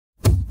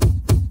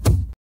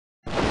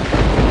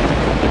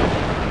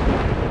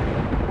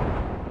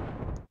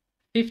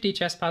50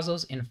 chess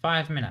puzzles in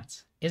 5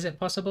 minutes. Is it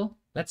possible?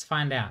 Let's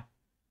find out.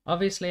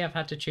 Obviously, I've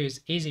had to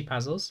choose easy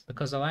puzzles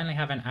because I'll only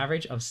have an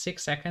average of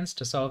 6 seconds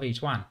to solve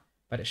each one,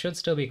 but it should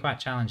still be quite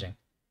challenging.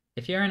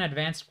 If you're an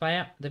advanced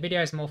player, the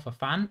video is more for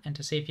fun and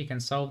to see if you can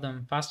solve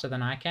them faster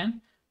than I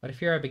can, but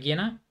if you're a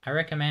beginner, I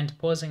recommend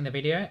pausing the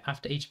video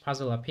after each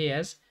puzzle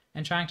appears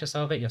and trying to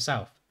solve it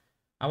yourself.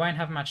 I won't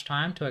have much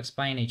time to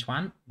explain each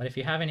one, but if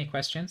you have any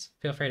questions,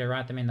 feel free to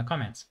write them in the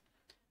comments.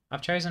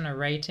 I've chosen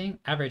a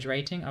average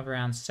rating of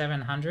around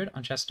 700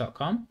 on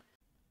chess.com.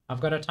 I've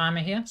got a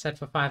timer here set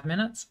for 5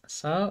 minutes,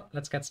 so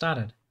let's get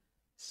started.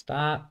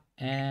 Start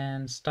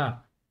and start.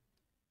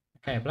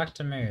 Okay, black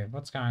to move.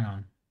 What's going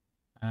on?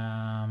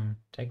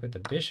 Take with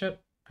the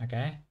bishop.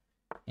 Okay,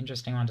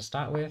 interesting one to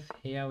start with.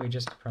 Here we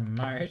just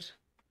promote.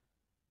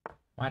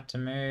 White to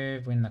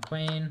move, win the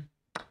queen.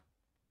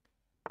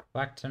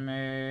 Black to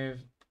move,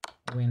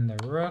 win the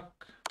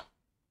rook.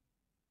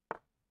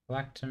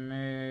 Black to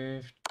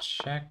move,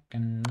 check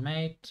and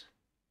mate.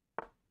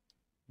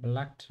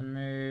 Black to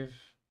move,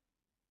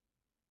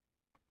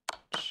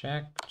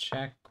 check,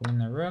 check, win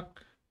the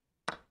rook.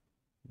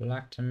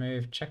 Black to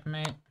move,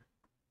 checkmate.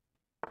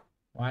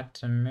 White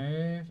to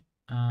move,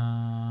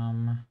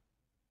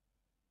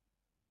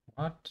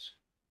 what?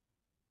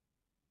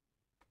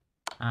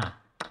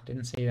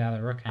 Didn't see the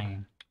other rook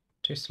hanging.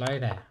 Too slow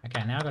there.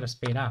 Okay, now I've got to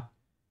speed up.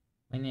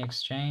 Win the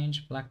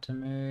exchange, black to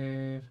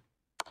move,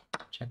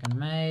 check and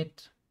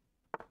mate.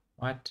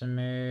 White to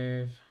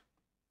move,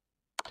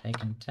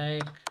 take and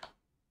take,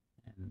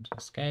 and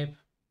escape.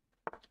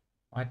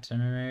 White to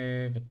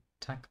move,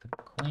 attack the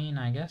queen,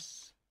 I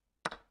guess.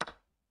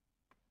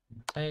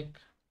 And take.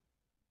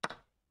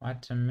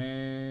 White to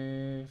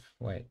move,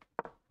 wait,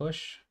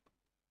 push.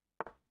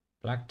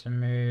 Black to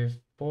move,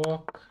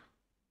 fork.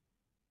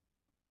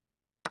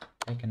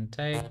 Take and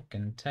take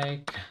and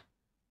take.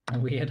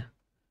 Weird.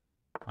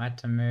 White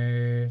to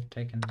move,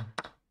 take and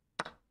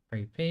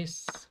free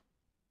piece.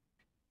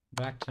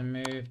 Black to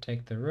move,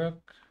 take the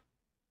rook.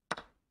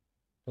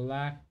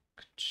 Black,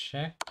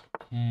 check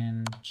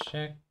and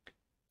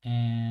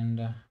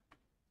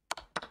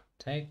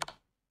take.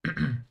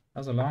 That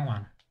was a long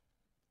one.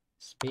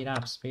 Speed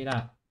up, speed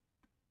up.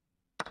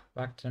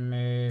 Black to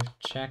move,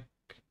 check,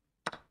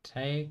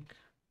 take.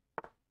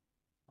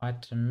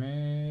 White to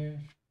move,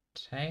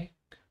 take.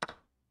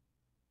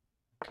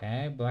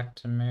 Okay, black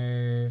to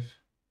move,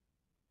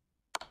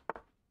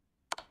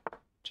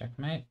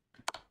 checkmate.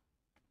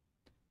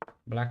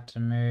 Black to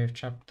move,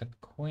 chop the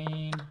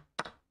queen.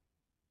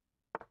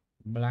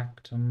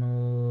 Black to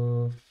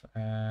move,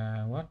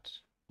 what?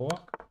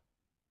 Fork.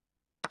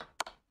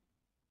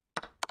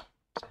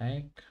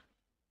 Take.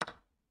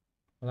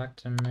 Black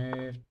to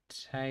move,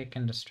 take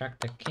and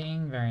distract the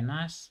king. Very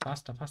nice.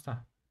 Faster, faster.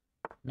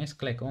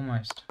 Misclick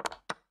almost.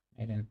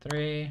 Mate in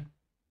 3.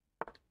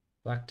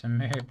 Black to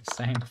move, the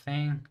same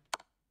thing.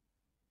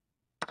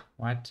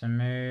 White to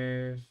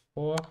move,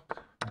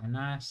 fork. Very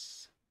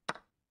nice.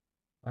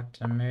 Black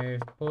to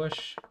move,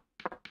 push.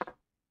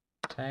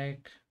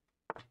 Take.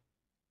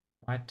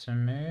 White to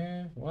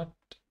move, what?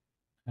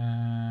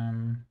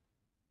 Very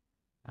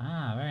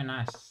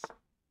nice.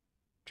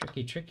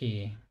 Tricky,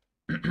 tricky.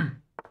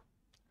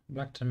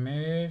 Black to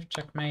move,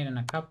 checkmate in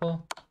a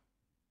couple.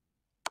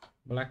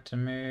 Black to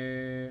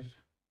move.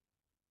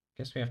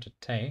 Guess we have to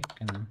take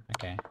and,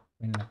 okay,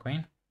 win the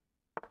queen.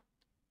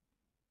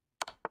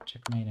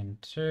 Checkmate in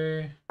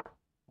 2.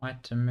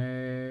 White to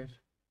move.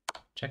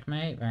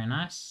 Checkmate, very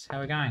nice. How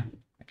are we going?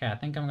 Okay, I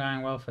think I'm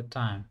going well for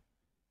time.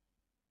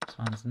 This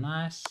one's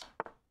nice.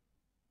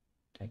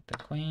 Take the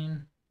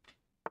queen.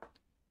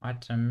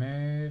 White to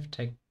move,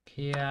 take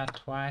here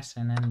twice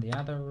and then the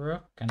other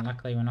rook, and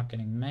luckily we're not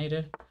getting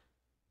mated.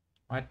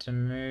 White to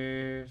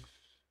move,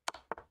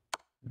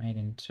 mate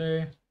in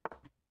 2.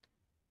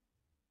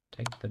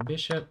 Take the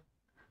bishop.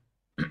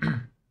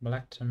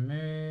 Black to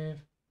move,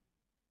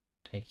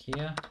 take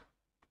here.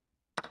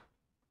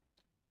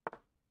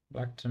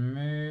 Black to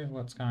move,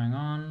 what's going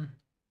on?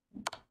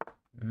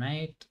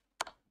 Mate.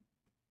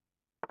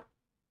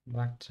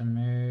 Black to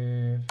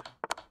move,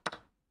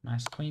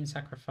 nice queen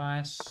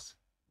sacrifice.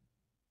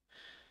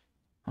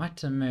 White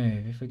to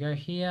move, if we go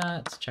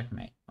here, it's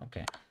checkmate,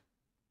 okay.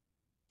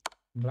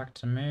 Black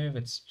to move,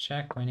 it's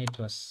check, we need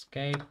to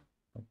escape.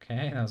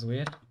 Okay, that was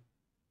weird.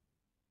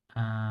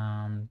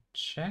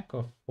 Check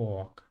or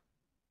fork?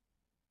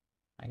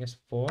 I guess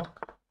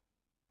fork.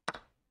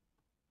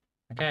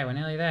 Okay, we're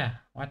nearly there.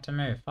 White to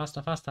move,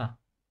 faster, faster.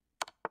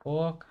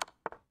 Fork.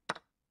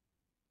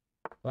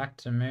 Black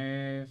to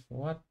move,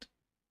 what?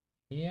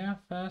 Here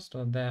first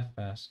or there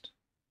first?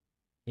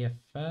 Here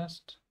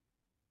first?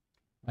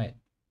 Wait.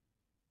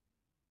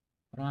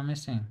 What am I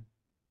missing?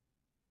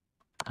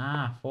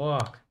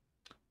 Fork.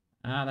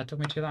 That took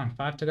me too long.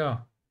 5 to go.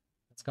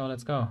 Let's go,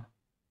 let's go.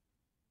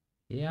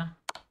 Here.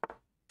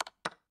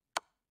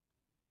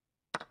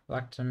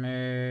 Black to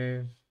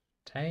move,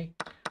 take.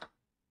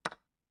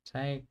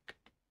 Take.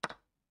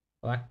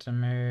 Black to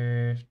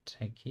move,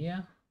 take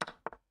here.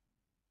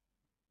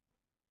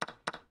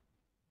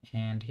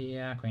 And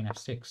here, queen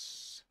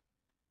f6.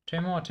 Two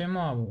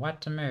more.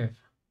 What to move?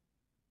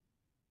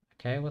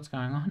 Okay, what's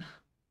going on?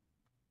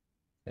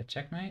 The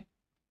checkmate?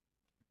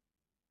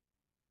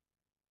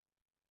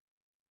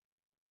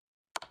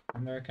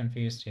 I'm very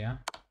confused here.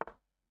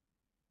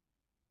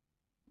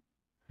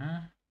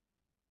 Huh?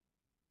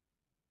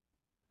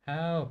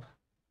 Help!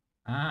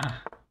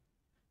 Ah!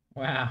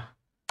 Wow.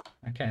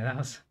 Okay, that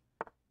was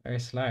very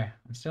slow.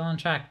 I'm still on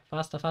track.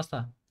 Faster,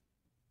 faster.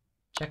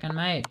 Check and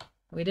mate.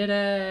 We did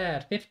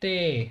it!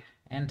 50!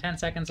 And 10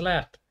 seconds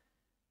left.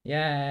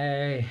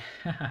 Yay!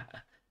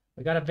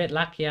 We got a bit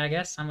lucky, I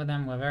guess. Some of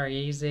them were very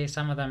easy.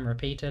 Some of them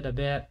repeated a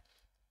bit.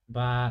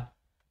 But...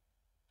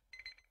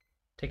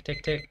 tick,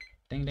 tick, tick.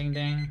 Ding, ding,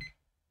 ding.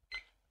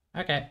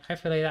 Okay,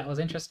 hopefully that was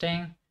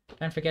interesting.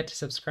 Don't forget to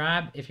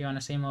subscribe if you want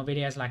to see more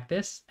videos like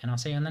this. And I'll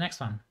see you in the next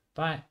one.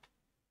 Bye!